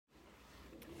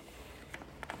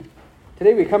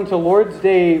Today we come to Lord's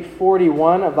Day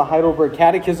 41 of the Heidelberg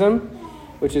Catechism,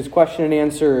 which is question and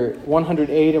answer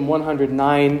 108 and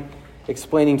 109,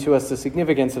 explaining to us the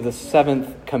significance of the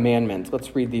seventh commandment.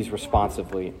 Let's read these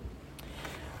responsively.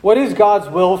 What is God's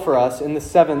will for us in the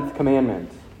seventh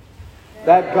commandment?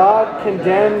 That God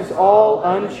condemns all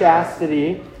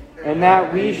unchastity, and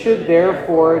that we should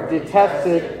therefore detest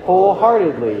it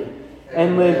wholeheartedly,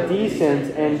 and live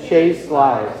decent and chaste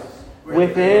lives,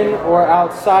 within or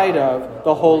outside of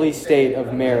the holy state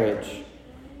of marriage.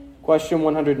 Question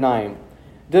 109.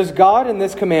 Does God in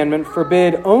this commandment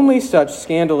forbid only such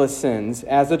scandalous sins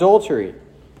as adultery?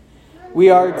 We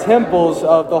are temples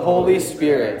of the Holy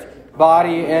Spirit,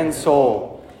 body and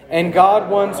soul, and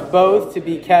God wants both to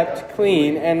be kept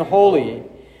clean and holy.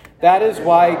 That is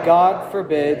why God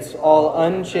forbids all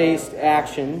unchaste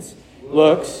actions,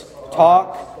 looks,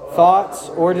 talk, thoughts,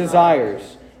 or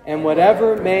desires, and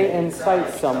whatever may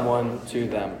incite someone to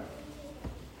them.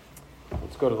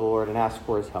 Let's go to the Lord and ask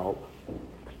for his help.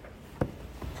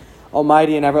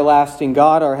 Almighty and everlasting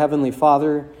God, our heavenly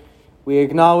Father, we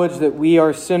acknowledge that we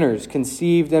are sinners,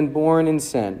 conceived and born in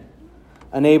sin,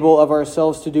 unable of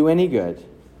ourselves to do any good.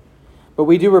 But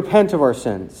we do repent of our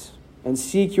sins and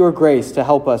seek your grace to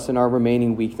help us in our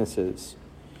remaining weaknesses.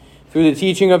 Through the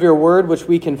teaching of your word, which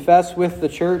we confess with the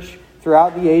church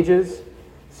throughout the ages,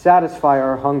 satisfy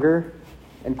our hunger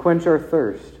and quench our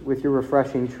thirst with your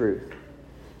refreshing truth,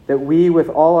 that we with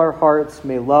all our hearts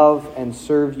may love and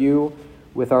serve you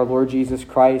with our Lord Jesus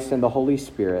Christ and the Holy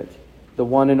Spirit, the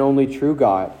one and only true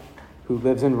God, who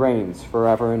lives and reigns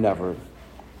forever and ever.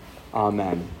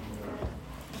 Amen.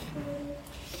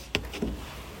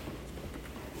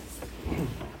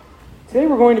 Today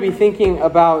we're going to be thinking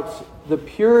about the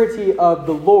purity of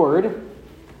the Lord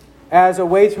as a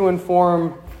way to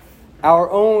inform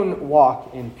our own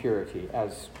walk in purity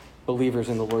as believers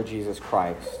in the Lord Jesus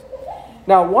Christ.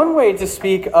 Now, one way to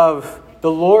speak of the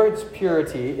Lord's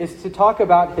purity is to talk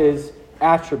about his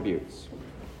attributes.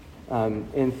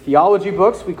 In theology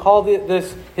books, we call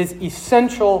this his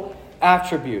essential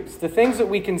attributes, the things that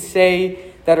we can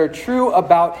say that are true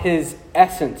about his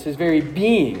essence, his very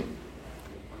being.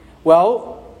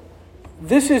 Well,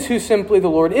 this is who simply the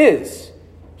Lord is.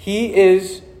 He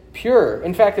is pure.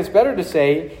 In fact, it's better to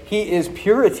say he is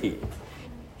purity.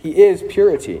 He is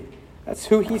purity. That's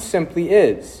who he simply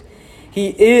is. He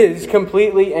is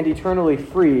completely and eternally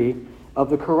free of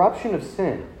the corruption of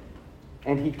sin,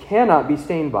 and he cannot be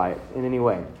stained by it in any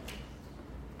way.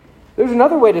 There's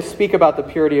another way to speak about the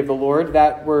purity of the Lord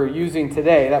that we're using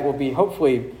today that will be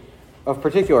hopefully of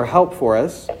particular help for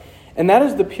us, and that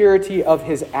is the purity of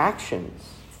his actions,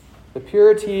 the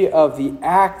purity of the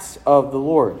acts of the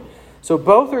Lord. So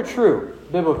both are true,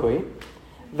 biblically,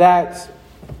 that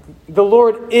the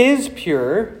Lord is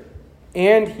pure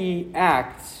and he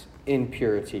acts in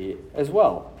purity as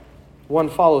well. One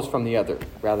follows from the other,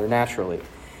 rather naturally.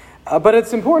 But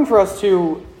it's important for us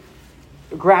to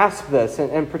grasp this,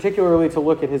 and particularly to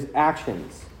look at his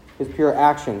actions, his pure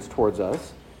actions towards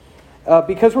us,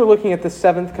 because we're looking at the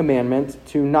seventh commandment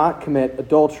to not commit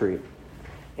adultery.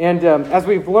 And as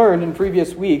we've learned in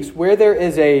previous weeks, where there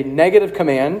is a negative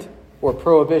command or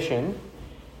prohibition,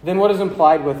 then what is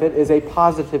implied with it is a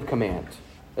positive command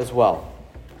as well.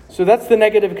 So that's the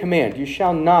negative command. You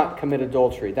shall not commit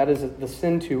adultery. That is the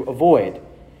sin to avoid.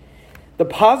 The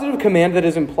positive command that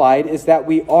is implied is that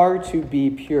we are to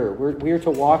be pure. We are to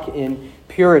walk in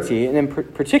purity. And in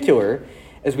particular,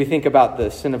 as we think about the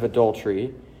sin of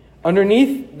adultery,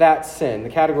 underneath that sin, the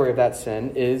category of that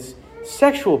sin, is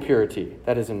sexual purity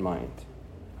that is in mind.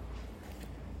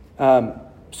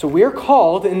 So we are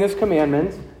called in this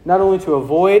commandment not only to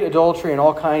avoid adultery and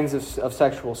all kinds of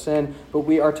sexual sin, but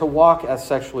we are to walk as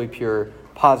sexually pure,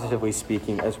 positively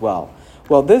speaking, as well.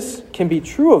 Well, this can be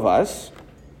true of us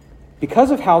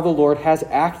because of how the Lord has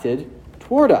acted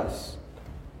toward us,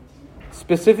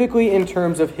 specifically in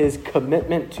terms of his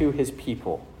commitment to his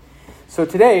people. So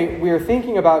today we are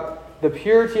thinking about the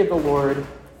purity of the Lord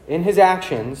in his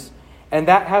actions, and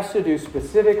that has to do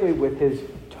specifically with his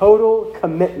total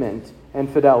commitment and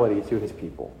fidelity to his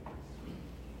people.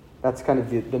 That's kind of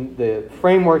the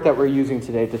framework that we're using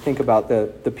today to think about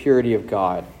the purity of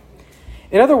God.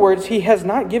 In other words, he has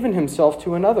not given himself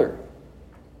to another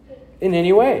in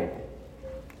any way.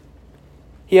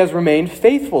 He has remained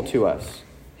faithful to us,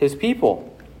 his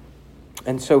people.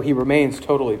 And so he remains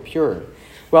totally pure.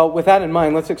 Well, with that in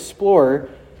mind, let's explore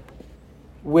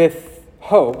with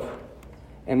hope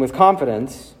and with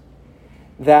confidence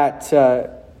that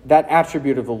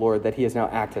attribute of the Lord that he has now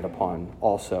acted upon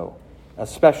also,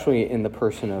 especially in the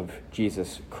person of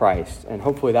Jesus Christ. And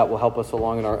hopefully that will help us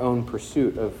along in our own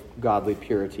pursuit of godly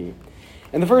purity.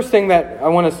 And the first thing that I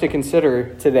want us to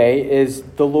consider today is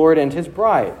the Lord and his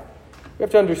bride. We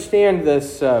have to understand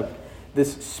this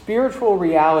spiritual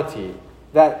reality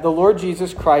that the Lord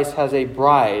Jesus Christ has a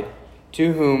bride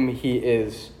to whom he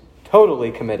is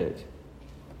totally committed.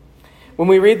 When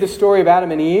we read the story of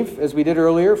Adam and Eve, as we did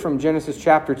earlier from Genesis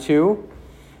chapter 2,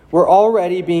 we're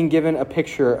already being given a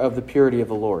picture of the purity of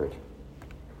the Lord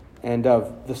and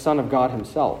of the Son of God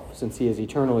himself, since he is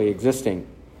eternally existing.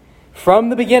 From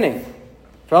the beginning,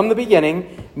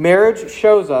 marriage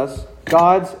shows us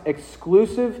God's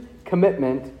exclusive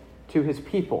commitment to his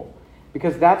people,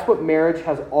 because that's what marriage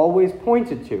has always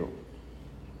pointed to.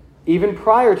 Even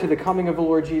prior to the coming of the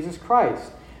Lord Jesus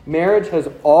Christ, marriage has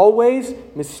always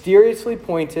mysteriously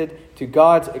pointed to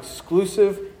God's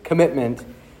exclusive commitment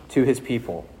to his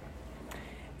people.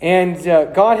 And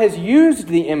God has used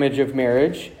the image of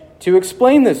marriage to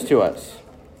explain this to us.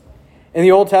 In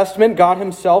the Old Testament, God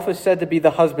himself is said to be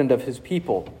the husband of his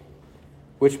people,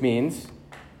 which means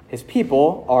his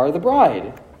people are the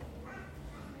bride.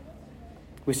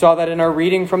 We saw that in our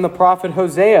reading from the prophet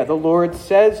Hosea. The Lord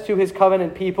says to his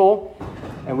covenant people,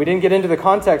 and we didn't get into the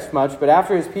context much, but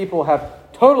after his people have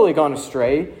totally gone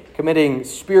astray, committing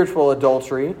spiritual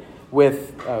adultery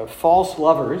with false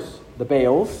lovers, the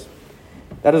Baals.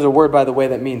 That is a word, by the way,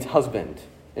 that means husband,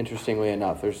 interestingly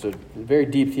enough. There's a very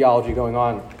deep theology going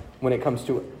on when it comes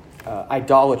to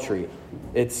idolatry.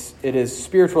 It is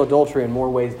spiritual adultery in more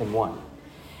ways than one.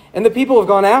 And the people have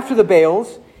gone after the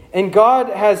Baals, and God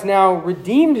has now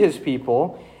redeemed his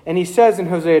people, and he says in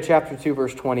Hosea chapter 2,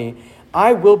 verse 20,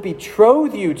 I will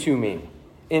betroth you to me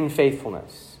in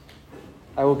faithfulness.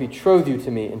 I will betroth you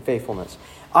to me in faithfulness.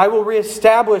 I will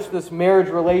reestablish this marriage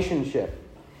relationship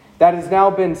that has now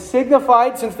been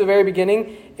signified since the very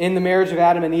beginning in the marriage of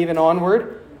Adam and Eve and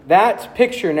onward. That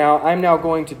picture now I'm now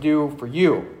going to do for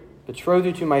you. Betroth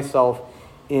you to myself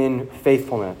in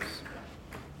faithfulness.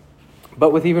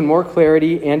 But with even more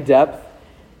clarity and depth,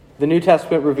 the New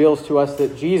Testament reveals to us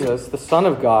that Jesus, the Son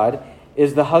of God,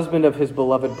 is the husband of his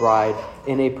beloved bride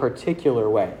in a particular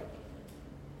way.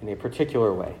 In a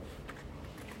particular way.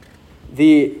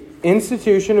 The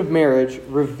institution of marriage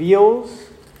reveals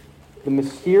the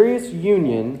mysterious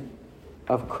union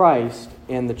of Christ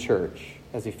and the church,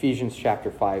 as Ephesians chapter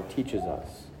 5 teaches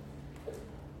us.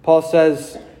 Paul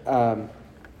says,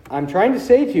 I'm trying to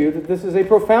say to you that this is a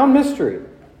profound mystery,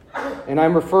 and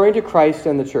I'm referring to Christ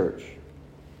and the church.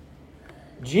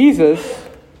 Jesus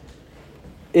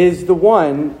is the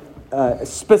one,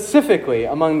 specifically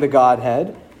among the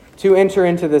Godhead, to enter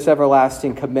into this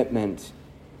everlasting commitment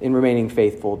in remaining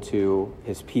faithful to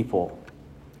his people.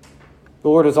 The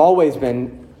Lord has always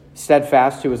been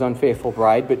steadfast to his unfaithful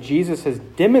bride, but Jesus has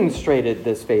demonstrated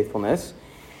this faithfulness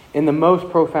in the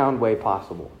most profound way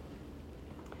possible.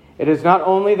 It is not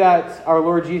only that our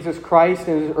Lord Jesus Christ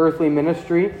in his earthly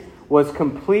ministry was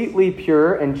completely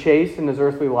pure and chaste in his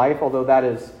earthly life, although that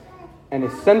is an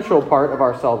essential part of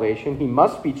our salvation. He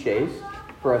must be chaste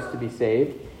for us to be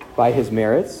saved by his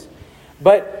merits.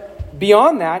 But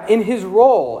beyond that, in his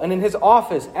role and in his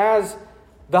office as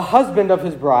the husband of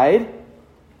his bride,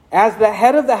 as the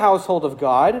head of the household of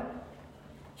God,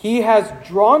 he has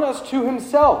drawn us to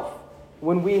himself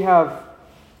when we have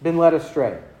been led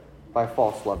astray by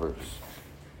false lovers.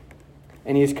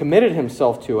 And he has committed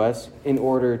himself to us in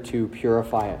order to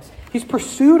purify us. He's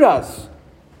pursued us.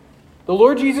 The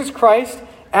Lord Jesus Christ,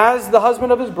 as the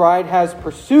husband of his bride, has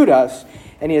pursued us,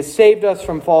 and he has saved us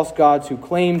from false gods who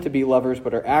claim to be lovers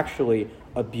but are actually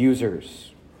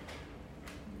abusers.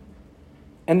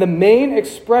 And the main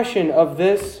expression of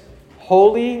this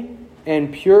holy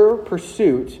and pure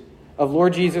pursuit of the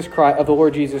Lord Jesus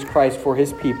Christ for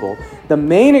his people, the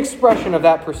main expression of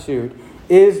that pursuit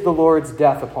is the Lord's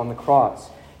death upon the cross.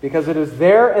 Because it is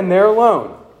there and there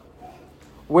alone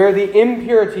where the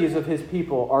impurities of his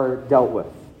people are dealt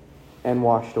with and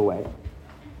washed away.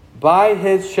 By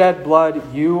his shed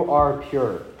blood, you are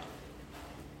pure.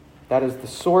 That is the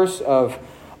source of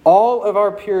all of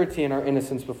our purity and our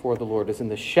innocence before the Lord, is in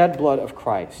the shed blood of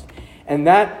Christ. And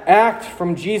that act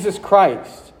from Jesus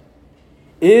Christ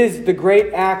is the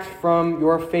great act from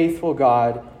your faithful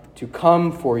God to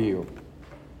come for you,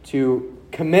 to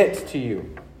commit to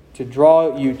you, to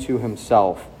draw you to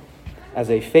himself as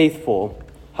a faithful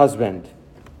husband.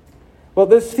 Well,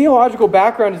 this theological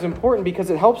background is important because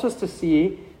it helps us to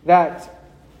see that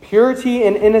purity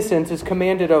and innocence is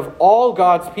commanded of all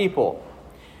God's people,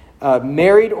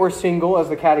 married or single, as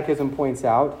the Catechism points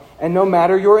out, and no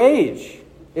matter your age.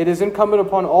 It is incumbent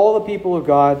upon all the people of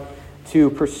God to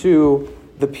pursue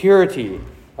the purity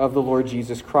of the Lord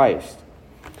Jesus Christ.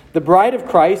 The bride of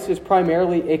Christ is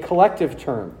primarily a collective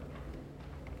term.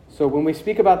 So when we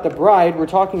speak about the bride, we're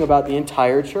talking about the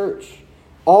entire church.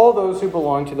 All those who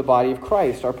belong to the body of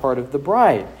Christ are part of the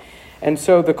bride. And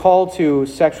so the call to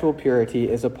sexual purity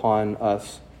is upon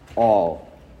us all.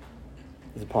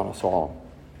 Is upon us all.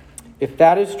 If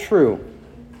that is true,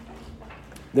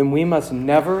 then we must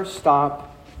never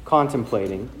stop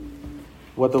contemplating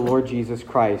what the Lord Jesus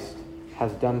Christ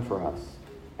has done for us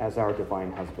as our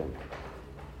divine husband.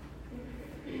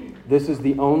 This is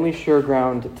the only sure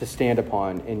ground to stand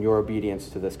upon in your obedience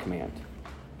to this command.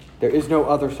 There is no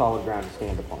other solid ground to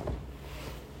stand upon.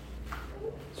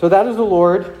 So that is the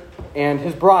Lord and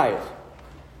his bride.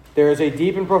 There is a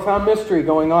deep and profound mystery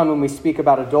going on when we speak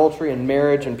about adultery and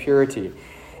marriage and purity.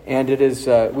 And it is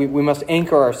we must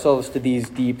anchor ourselves to these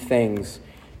deep things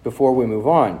before we move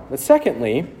on. But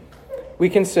secondly, we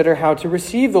consider how to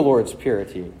receive the Lord's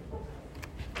purity.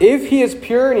 If he is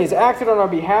pure and he has acted on our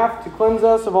behalf to cleanse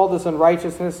us of all this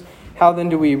unrighteousness, how then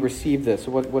do we receive this?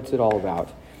 What's it all about?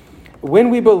 When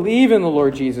we believe in the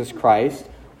Lord Jesus Christ,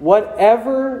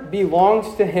 whatever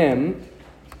belongs to him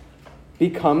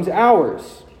becomes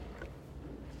ours.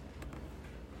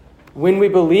 When we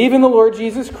believe in the Lord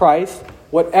Jesus Christ,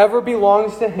 whatever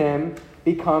belongs to him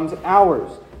becomes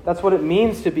ours. That's what it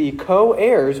means to be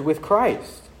co-heirs with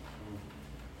Christ.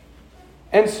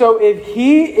 And so if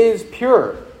he is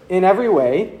pure in every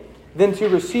way, then to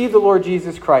receive the Lord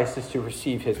Jesus Christ is to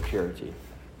receive his purity.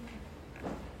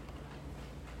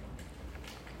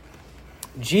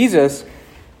 Jesus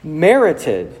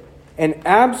merited an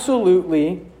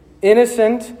absolutely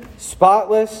innocent,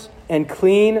 spotless, and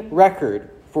clean record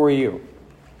for you.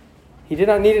 He did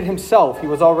not need it himself. He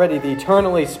was already the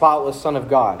eternally spotless Son of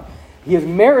God. He has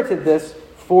merited this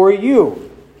for you.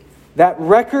 That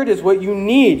record is what you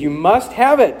need. You must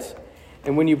have it.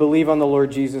 And when you believe on the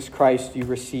Lord Jesus Christ, you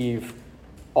receive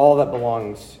all that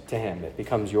belongs to him. It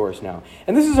becomes yours now.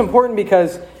 And this is important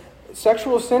because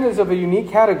sexual sin is of a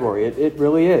unique category. It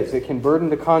really is. It can burden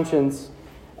the conscience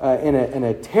in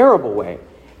a terrible way.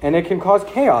 And it can cause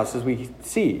chaos, as we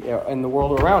see in the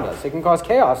world around us. It can cause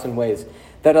chaos in ways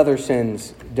that other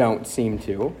sins don't seem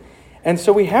to. And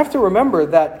so we have to remember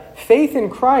that faith in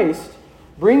Christ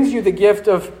brings you the gift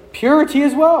of purity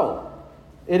as well.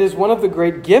 It is one of the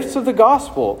great gifts of the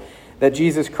gospel that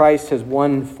Jesus Christ has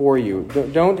won for you.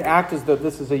 Don't act as though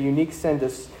this is a unique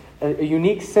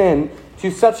sin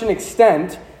to such an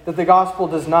extent that the gospel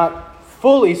does not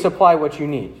fully supply what you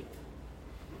need.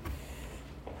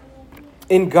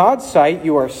 In God's sight,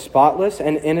 you are spotless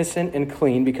and innocent and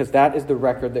clean because that is the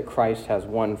record that Christ has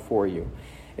won for you.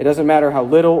 It doesn't matter how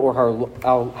little or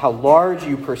how large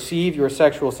you perceive your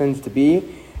sexual sins to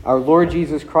be. Our Lord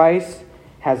Jesus Christ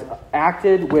has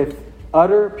acted with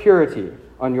utter purity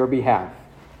on your behalf.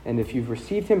 And if you've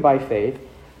received him by faith,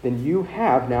 then you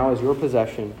have now as your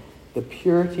possession the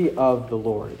purity of the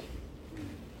Lord.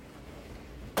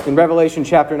 In Revelation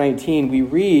chapter 19, we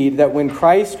read that when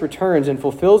Christ returns and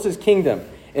fulfills his kingdom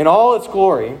in all its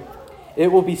glory,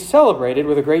 it will be celebrated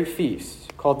with a great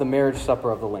feast called the marriage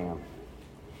supper of the Lamb.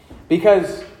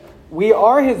 Because we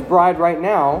are his bride right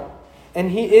now, and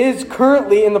he is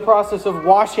currently in the process of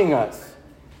washing us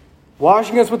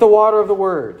with the water of the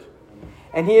word.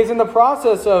 And he is in the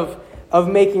process of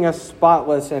making us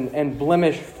spotless and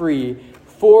blemish-free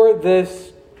for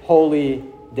this holy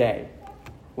day,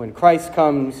 when Christ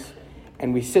comes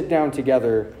and we sit down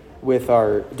together with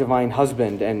our divine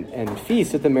husband and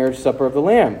feast at the marriage supper of the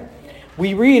Lamb.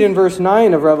 We read in verse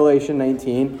 9 of Revelation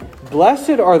 19,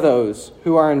 "Blessed are those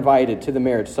who are invited to the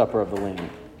marriage supper of the Lamb."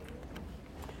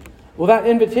 Well, that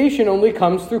invitation only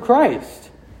comes through Christ.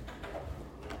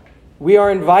 We are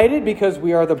invited because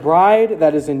we are the bride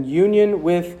that is in union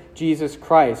with Jesus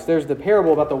Christ. There's the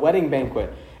parable about the wedding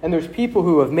banquet. And there's people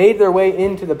who have made their way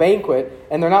into the banquet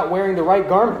and they're not wearing the right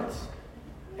garments.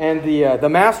 And the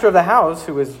master of the house,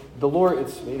 who is the Lord,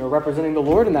 it's representing the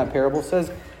Lord in that parable, says,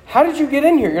 "How did you get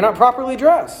in here? You're not properly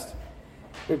dressed.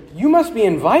 You must be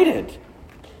invited.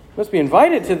 You must be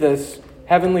invited to this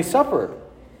heavenly supper."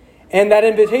 And that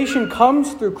invitation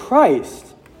comes through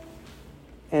Christ.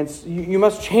 And you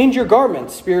must change your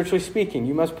garments, spiritually speaking.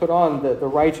 You must put on the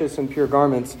righteous and pure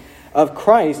garments of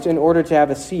Christ in order to have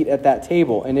a seat at that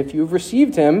table. And if you've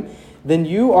received him, then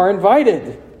you are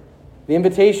invited. The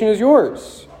invitation is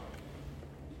yours.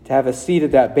 To have a seat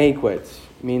at that banquet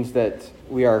means that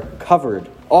we are covered.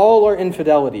 All our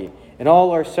infidelity and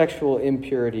all our sexual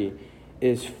impurity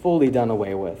is fully done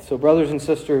away with. So brothers and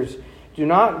sisters, do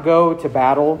not go to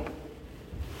battle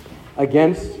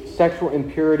against sexual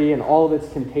impurity and all of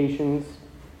its temptations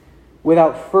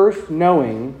without first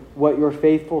knowing what your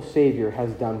faithful Savior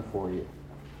has done for you.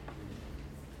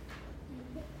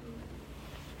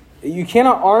 You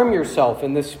cannot arm yourself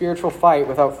in this spiritual fight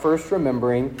without first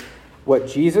remembering what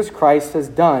Jesus Christ has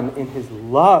done in his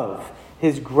love,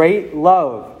 his great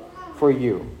love for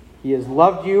you. He has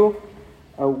loved you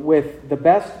with the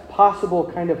best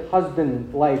possible kind of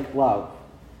husband-like love.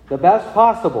 The best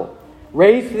possible.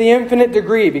 Raised to the infinite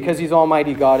degree because he's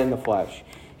Almighty God in the flesh.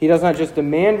 He does not just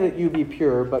demand that you be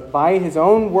pure, but by his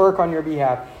own work on your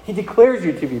behalf, he declares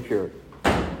you to be pure.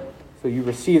 So you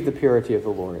receive the purity of the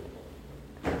Lord.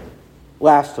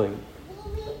 Lastly,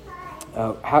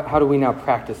 how do we now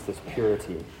practice this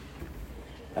purity?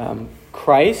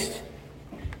 Christ,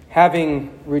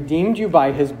 having redeemed you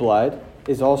by his blood,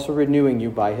 is also renewing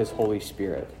you by his Holy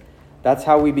Spirit. That's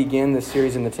how we begin this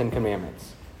series in the Ten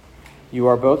Commandments. You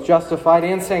are both justified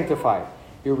and sanctified.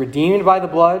 You're redeemed by the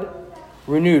blood,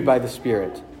 renewed by the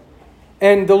Spirit.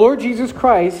 And the Lord Jesus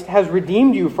Christ has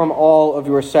redeemed you from all of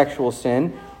your sexual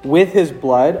sin with his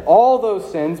blood, all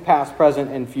those sins, past,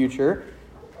 present, and future.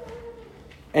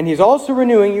 And he's also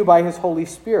renewing you by his Holy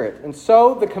Spirit. And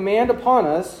so the command upon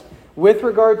us with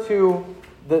regard to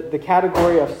the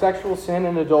category of sexual sin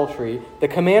and adultery, the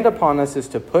command upon us is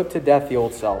to put to death the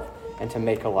old self and to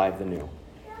make alive the new.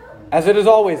 As it is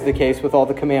always the case with all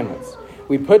the commandments.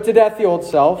 We put to death the old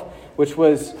self, which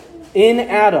was in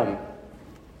Adam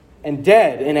and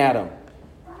dead in Adam.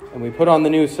 And we put on the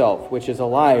new self, which is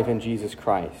alive in Jesus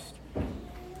Christ.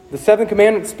 The seventh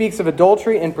commandment speaks of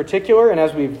adultery in particular, and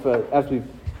as we've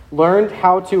learned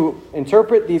how to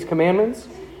interpret these commandments,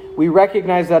 we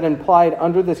recognize that implied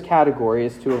under this category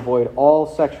is to avoid all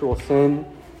sexual sin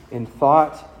in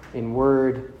thought, in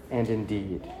word, and in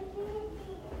deed.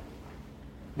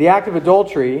 The act of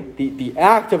adultery, the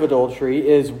act of adultery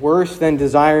is worse than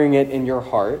desiring it in your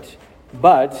heart,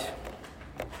 but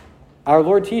our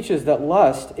Lord teaches that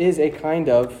lust is a kind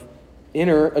of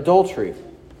inner adultery.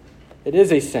 It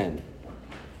is a sin.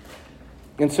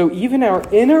 And so even our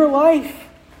inner life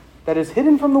that is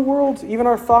hidden from the world, even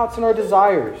our thoughts and our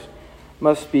desires,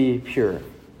 must be pure.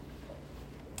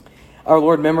 Our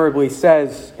Lord memorably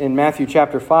says in Matthew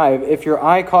chapter 5, if your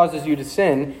eye causes you to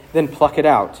sin, then pluck it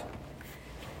out.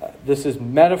 This is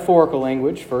metaphorical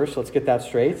language first. Let's get that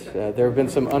straight. There have been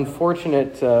some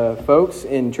unfortunate folks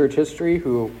in church history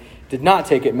who did not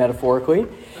take it metaphorically.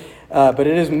 But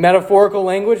it is metaphorical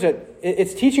language that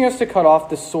it's teaching us to cut off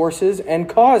the sources and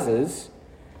causes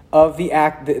of the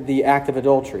act of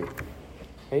adultery.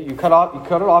 Okay? You cut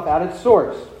it off at its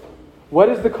source. What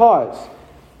is the cause?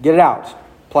 Get it out.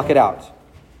 Pluck it out.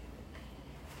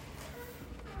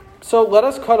 So let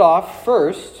us cut off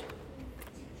first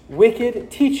wicked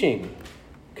teaching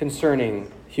concerning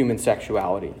human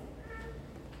sexuality.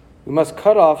 We must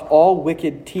cut off all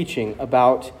wicked teaching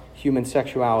about human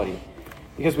sexuality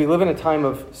because we live in a time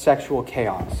of sexual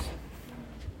chaos.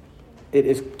 It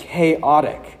is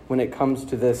chaotic when it comes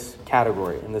to this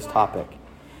category and this topic.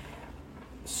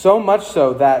 So much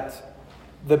so that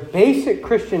the basic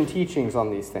Christian teachings on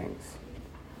these things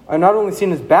are not only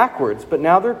seen as backwards, but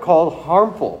now they're called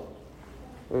harmful.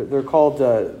 They're called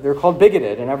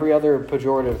bigoted and every other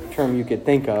pejorative term you could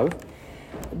think of.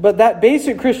 But that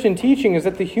basic Christian teaching is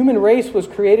that the human race was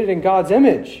created in God's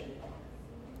image.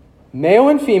 Male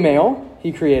and female,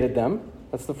 he created them.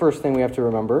 That's the first thing we have to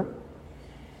remember.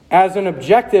 As an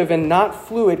objective and not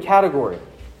fluid category.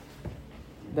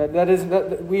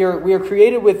 That we are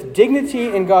created with dignity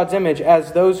in God's image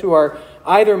as those who are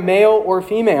either male or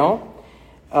female,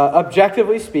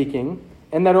 objectively speaking,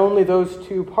 and that only those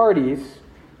two parties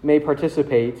may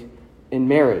participate in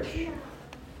marriage.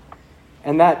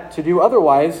 And that to do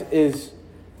otherwise is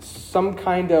some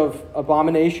kind of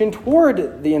abomination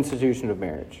toward the institution of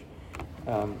marriage.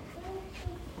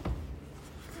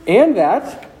 And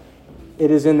that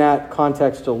it is in that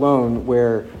context alone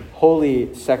where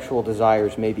holy sexual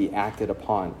desires may be acted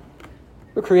upon.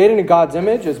 We're created in God's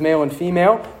image as male and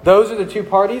female. Those are the two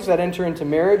parties that enter into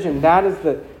marriage, and that is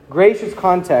the gracious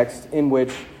context in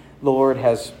which the Lord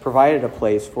has provided a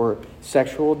place for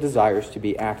sexual desires to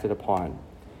be acted upon.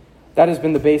 That has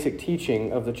been the basic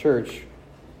teaching of the church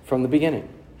from the beginning.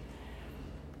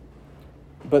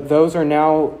 But those are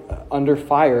now under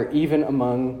fire even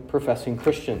among professing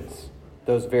Christians,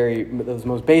 those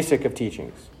most basic of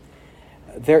teachings.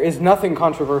 There is nothing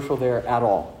controversial there at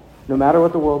all, no matter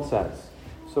what the world says.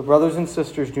 So brothers and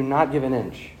sisters, do not give an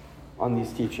inch on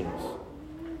these teachings.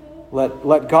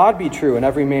 Let God be true and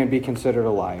every man be considered a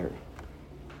liar.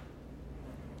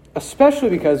 Especially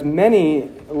because many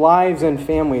lives and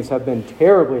families have been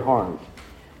terribly harmed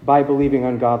by believing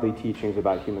ungodly teachings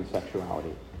about human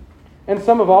sexuality. And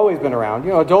some have always been around.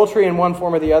 Adultery in one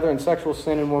form or the other and sexual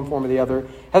sin in one form or the other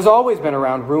has always been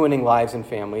around ruining lives and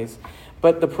families.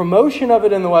 But the promotion of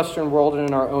it in the Western world and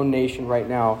in our own nation right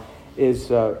now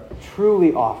is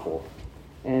truly awful.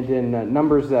 And in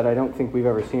numbers that I don't think we've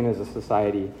ever seen as a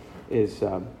society is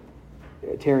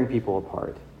tearing people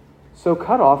apart. So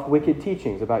cut off wicked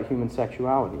teachings about human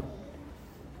sexuality.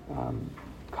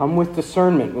 Come with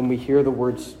discernment when we hear the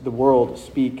world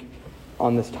speak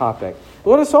on this topic.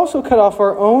 But let us also cut off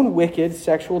our own wicked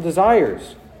sexual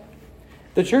desires.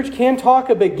 The church can talk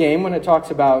a big game when it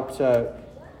talks about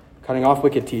cutting off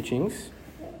wicked teachings.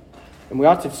 And we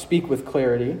ought to speak with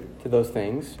clarity to those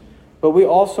things. But we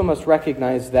also must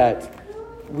recognize that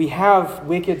we have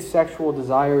wicked sexual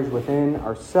desires within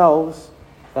ourselves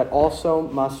that also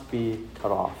must be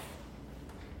cut off.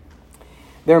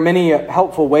 There are many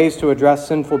helpful ways to address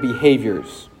sinful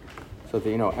behaviors. So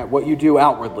that, what you do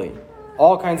outwardly.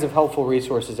 All kinds of helpful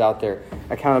resources out there.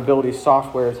 Accountability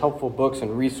softwares, helpful books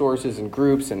and resources and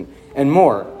groups and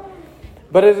more.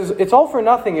 But it's all for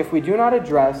nothing if we do not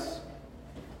address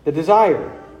the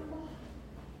desire,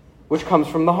 which comes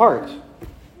from the heart.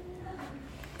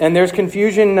 And there's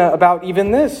confusion about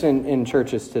even this in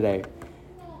churches today.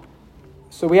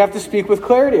 So we have to speak with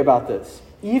clarity about this.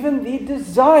 Even the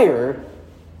desire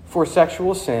for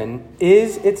sexual sin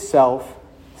is itself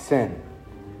sin.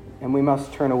 And we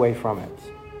must turn away from it.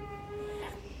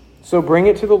 So bring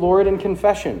it to the Lord in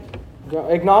confession.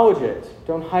 Acknowledge it.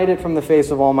 Don't hide it from the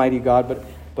face of Almighty God,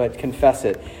 but confess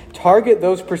it. Target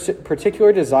those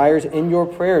particular desires in your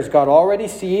prayers. God already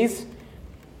sees,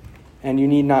 and you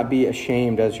need not be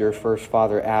ashamed as your first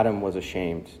father Adam was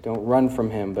ashamed. Don't run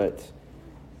from him, but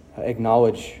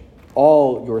acknowledge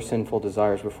all your sinful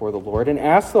desires before the Lord and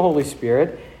ask the Holy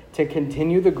Spirit to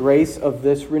continue the grace of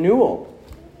this renewal.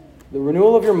 The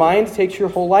renewal of your mind takes your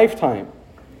whole lifetime.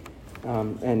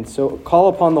 And so call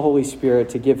upon the Holy Spirit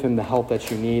to give him the help that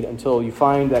you need until you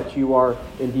find that you are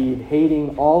indeed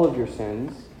hating all of your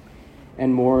sins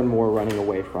and more running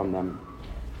away from them.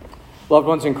 Loved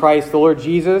ones in Christ, the Lord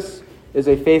Jesus is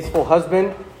a faithful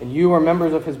husband, and you are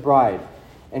members of his bride.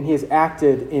 And he has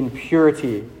acted in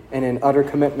purity and in utter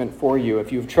commitment for you.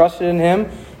 If you've trusted in him,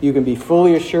 you can be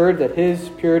fully assured that his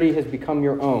purity has become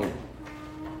your own.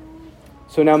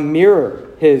 So now mirror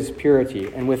his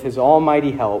purity, and with his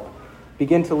almighty help,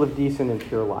 begin to live decent and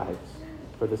pure lives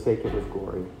for the sake of his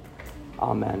glory.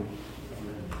 Amen.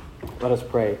 Let us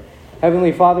pray.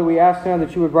 Heavenly Father, we ask now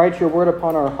that you would write your word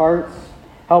upon our hearts.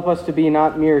 Help us to be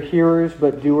not mere hearers,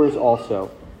 but doers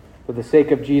also, for the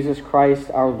sake of Jesus Christ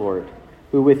our Lord,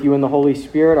 who with you in the Holy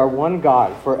Spirit are one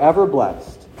God, forever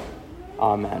blessed.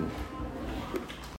 Amen.